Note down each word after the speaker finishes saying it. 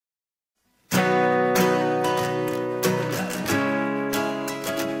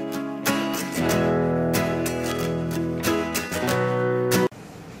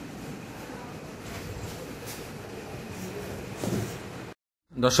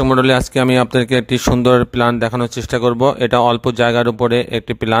দর্শক মণ্ডলী, আজকে আমি আপনাদেরকে একটি সুন্দর প্ল্যান দেখানোর চেষ্টা করব। এটা অল্প জায়গার উপরে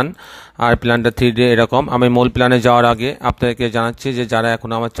একটি প্ল্যান, আর প্ল্যানটা 3D এরকম। আমি মূল প্ল্যানে যাওয়ার আগে আপনাদেরকে জানাচ্ছি যে যারা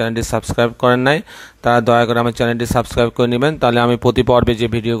এখনও আমার চ্যানেলটি সাবস্ক্রাইব করেন নাই তারা দয়া করে আমার চ্যানেলটি সাবস্ক্রাইব করে নেবেন, তাহলে আমি প্রতি পর্বে যে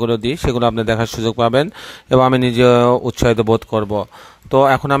ভিডিওগুলো দিই সেগুলো আপনি দেখার সুযোগ পাবেন এবং আমি নিজেও উৎসাহিত বোধ করব। তো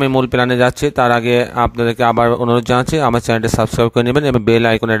এখন আমি মূল প্ল্যানে যাচ্ছি, তার আগে আপনাদেরকে আবার অনুরোধ জানাচ্ছি আমার চ্যানেলটি সাবস্ক্রাইব করে নেবেন এবং বেল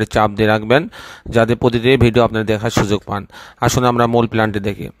আইকনে একটা চাপ দিয়ে রাখবেন যাতে প্রতিটি ভিডিও আপনারা দেখার সুযোগ পান। আসুন আমরা মূল প্ল্যানটি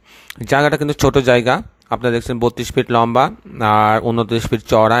দেখি। জায়গাটা কিন্তু ছোট জায়গা, আপনারা দেখছেন 32 ফিট লম্বা আর 29 ফিট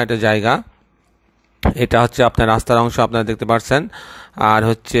চওড়া এটা জায়গা। এটা হচ্ছে আপনার রাস্তার অংশ, আপনারা দেখতে পাচ্ছেন। আর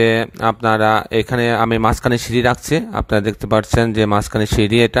হচ্ছে আপনারা এখানে আমি মাঝখানে সিঁড়ি রাখছি, আপনারা দেখতে পাচ্ছেন যে মাঝখানে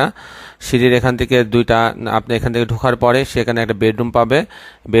সিঁড়ি। এটা সিঁড়ির এখান থেকে দুইটা, আপনি এখান থেকে ঢোকার পরে সেখানে একটা বেডরুম পাবে।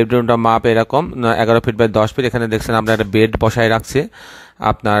 বেডরুমটা মাপ এরকম 11 ফিট বাই 10 ফিট। এখানে দেখছেন আমরা একটা বেড বসায় রাখছি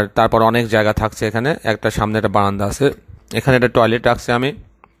আপনার। তারপর অনেক জায়গা থাকছে, এখানে একটা সামনে একটা বারান্দা আছে, এখানে একটা টয়লেট রাখছি আমি।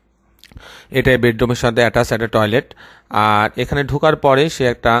 এটাই বেডরুমের সাথে অ্যাটাচ একটা টয়লেট। আর এখানে ঢোকার পরে সে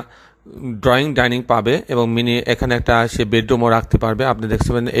একটা ড্রয়িং ডাইনিং পাবে এবং মিনি এখানে একটা সে বেডরুমও রাখতে পারবে। আপনি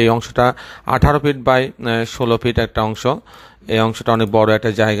দেখছেন এই অংশটা 18 ফিট বাই 16 ফিট একটা অংশ। এই অংশটা অনেক বড়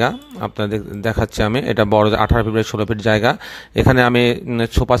একটা জায়গা, আপনাদের দেখাচ্ছি আমি। এটা বড় 18 ফিট বাই 16 ফিট জায়গা। এখানে আমি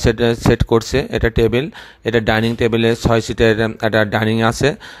সোফা সেট করছি, এটা টেবিল, এটা ডাইনিং টেবিলে 6 সিটের একটা ডাইনিং আছে।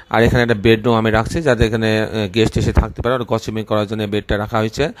 আর এখানে একটা বেডরুম আমি রাখছি যাতে এখানে গেস্ট এসে থাকতে পারে, আর গসিপিং করার জন্য বেডটা রাখা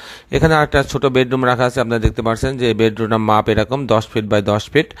হয়েছে। এখানে একটা ছোট বেডরুম রাখা আছে, আপনারা দেখতে পাচ্ছেন যে বেডরুমটার মাপ এরকম 10 ফিট বাই 10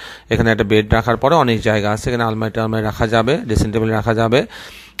 ফিট। এখানে একটা বেড রাখার পরে অনেক জায়গা আছে, এখানে আলমারি রাখা যাবে, ড্রেসিং টেবিল রাখা যাবে।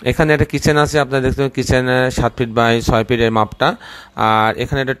 এখানে একটা কিচেন আছে, আপনারা দেখতে পাচ্ছেন কিচেন 7 ফিট বাই 6 ফিট এর মাপটা। আর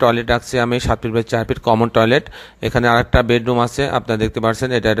এখানে একটা টয়লেট রাখছি আমি 7 feet by 4 fit common toilet. এখানে আরেকটা বেডরুম আছে, আপনারা দেখতে পাচ্ছেন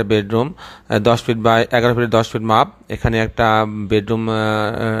এটা একটা bedroom 10 feet by 11 fit 10 fit মাপ। এখানে একটা বেডরুম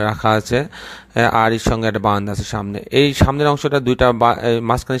রাখা আছে, আর এর সঙ্গে একটা বারান্দা আছে সামনে। এই সামনের অংশটা দুইটা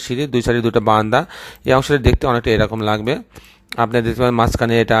মাঝখানে সিঁড়ি, দুই সাইডে দুটো বারান্দা। এই অংশটা দেখতে অনেকটা এরকম লাগবে। আপনারা দেখতে পাবেন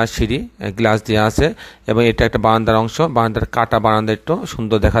মাঝখানে এটা সিঁড়ি গ্লাস দেওয়া আছে এবং এটা একটা বারান্দার অংশ। বারান্দার কাটা বারান্দা একটু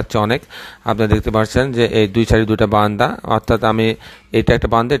সুন্দর দেখাচ্ছে অনেক। আপনারা দেখতে পাচ্ছেন যে এই দুই সাইডে দুটো বারান্দা, অর্থাৎ আমি এটা একটা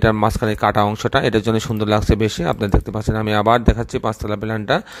বারান্দা, এটার মাঝখানে কাটা অংশটা, এটার জন্য সুন্দর লাগছে বেশি। আপনারা দেখতে পাচ্ছেন আমি আবার দেখাচ্ছি 5তলা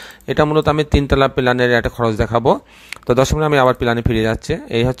প্ল্যানটা। এটা মূলত আমি 3তলা প্ল্যানের একটা খরচ দেখাবো। তো দর্শক আমি আবার প্ল্যানে ফিরে যাচ্ছে।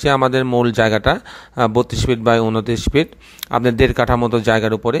 এই হচ্ছে আমাদের মূল জায়গাটা 32 ফিট বাই 29 ফিট। আপনার 1.5 কাঠা মতো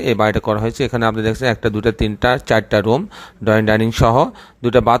জায়গার উপরে এই বাড়িটা করা হয়েছে। এখানে আপনি দেখছেন একটা, দুটা, তিনটা, 4টা রুম, ডাইনিং সহ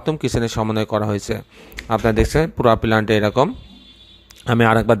 2টা বাথরুম, কিচেনের সমন্বয় করা হয়েছে। আপনারা দেখছেন পুরো প্ল্যানটা এরকম। আমি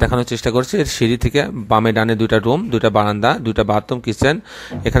আরেকবার দেখানোর চেষ্টা করছি। এর সিঁড়ি থেকে বামে ডানে 2টা রুম, 2টা বারান্দা, 2টা বাথরুম, কিচেন।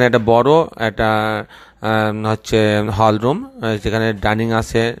 এখানে একটা বড় একটা হচ্ছে হল রুম, যেখানে ডাইনিং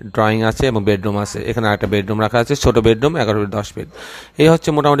আছে, ড্রয়িং আছে এবং বেডরুম আছে। এখানে একটা বেডরুম রাখা আছে, ছোট বেডরুম 11 ফিট 10 ফিট। এই হচ্ছে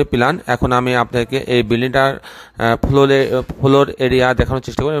মোটামুটি প্ল্যান। এখন আমি আপনাকে এই বিল্ডিংটার ফ্লোর এরিয়া দেখানোর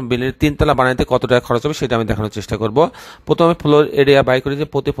চেষ্টা করব। বিল্ডিংয়ের 3তলা বানাইতে কত টাকা খরচ হবে সেটা আমি দেখানোর চেষ্টা করব। প্রথমে ফ্লোর এরিয়া বাই করি যে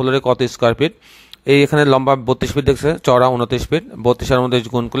প্রতি ফ্লোরে কত স্কোয়ার ফিট। এই এখানে লম্বা 32 ফিট দেখছে, চওড়া 29 ফিট। 32 এর মধ্যে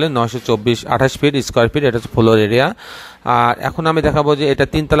গুণ করলে 928 ফিট স্কোয়ার ফিট, এটা হচ্ছে ফ্লোর এরিয়া। আর এখন আমি দেখাবো যে এটা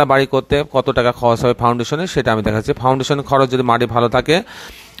 3তলা বাড়ি করতে কত টাকা খরচ হবে ফাউন্ডেশনে, সেটা আমি দেখাচ্ছি। ফাউন্ডেশন খরচ যদি মাটি ভালো থাকে,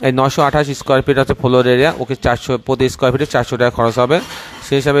 এই 928 স্কোয়ার ফিট আছে ফ্লোর এরিয়া, ওকে 400 প্রতি স্কোয়ার ফিটে 400 টাকা খরচ হবে।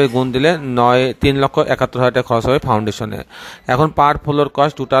 সেই হিসাবে গুণ দিলে 3,71,000 টাকা খরচ হবে ফাউন্ডেশনে। এখন পার ফ্লোর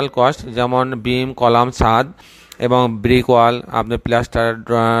কস্ট, টোটাল কস্ট, যেমন বিম, কলাম, ছাদ এবং ব্রিক ওয়াল, আপনার প্লাস্টার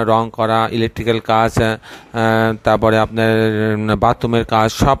রং করা, ইলেকট্রিক্যাল কাজ, তারপরে আপনার বাথরুমের কাজ,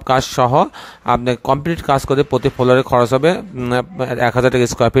 সব কাজ সহ আপনার কমপ্লিট কাজ করে প্রতি ফ্লোরে খরচ হবে 1,000 টাকা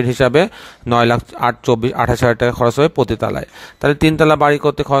স্কোয়ার ফিট হিসাবে 9,28,000 টাকা খরচ হবে প্রতি তলায়। তাহলে 3তলা বাড়ি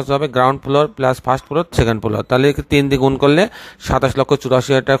করতে খরচ হবে ground floor plus first floor, second floor, তাহলে 3 দিয়ে গুণ করলে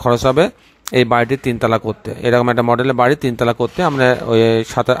 27,84,000 টাকা খরচ হবে এই বাড়িটি 3তলা করতে। এরকম একটা মডেলের বাড়ি 3তলা করতে আমরা ওই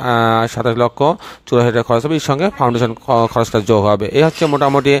 27,84,000 টাকা খরচ হবে, এর সঙ্গে ফাউন্ডেশন খরচটা যোগ হবে। এই হচ্ছে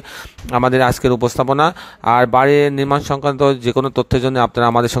মোটামুটি আমাদের আজকের উপস্থাপনা। আর বাড়ির নির্মাণ সংক্রান্ত যে কোনো তথ্যের জন্য আপনারা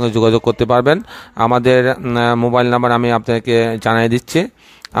আমাদের সঙ্গে যোগাযোগ করতে পারবেন। আমাদের মোবাইল নাম্বার আমি আপনাকে জানিয়ে দিচ্ছি।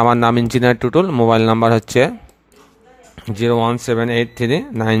 আমার নাম ইঞ্জিনিয়ার টুটুল, মোবাইল নাম্বার হচ্ছে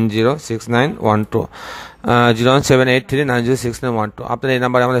 01783906912, 01783906912। আপনারা এই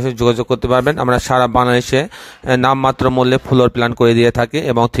নাম্বারে আমাদের সাথে যোগাযোগ করতে পারবেন। আমরা সারা বাংলাদেশে নামমাত্র মূল্যে ফ্লোর প্ল্যান করে দিয়ে থাকি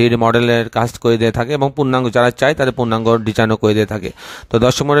এবং 3D মডেলের কাজ করে দিয়ে থাকে এবং পূর্ণাঙ্গ যারা চায় তাদের পূর্ণাঙ্গ ডিজাইনও করে দিয়ে থাকে। তো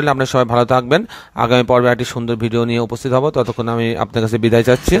দর্শক মডেলে আপনারা সবাই ভালো থাকবেন। আগামী পর্বে একটি সুন্দর ভিডিও নিয়ে উপস্থিত হব। ততক্ষণ আমি আপনার কাছে বিদায়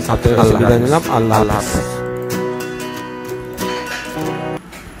চাচ্ছি। আপনার কাছে বিদায় নিলাম। আল্লাহ হাফেজ।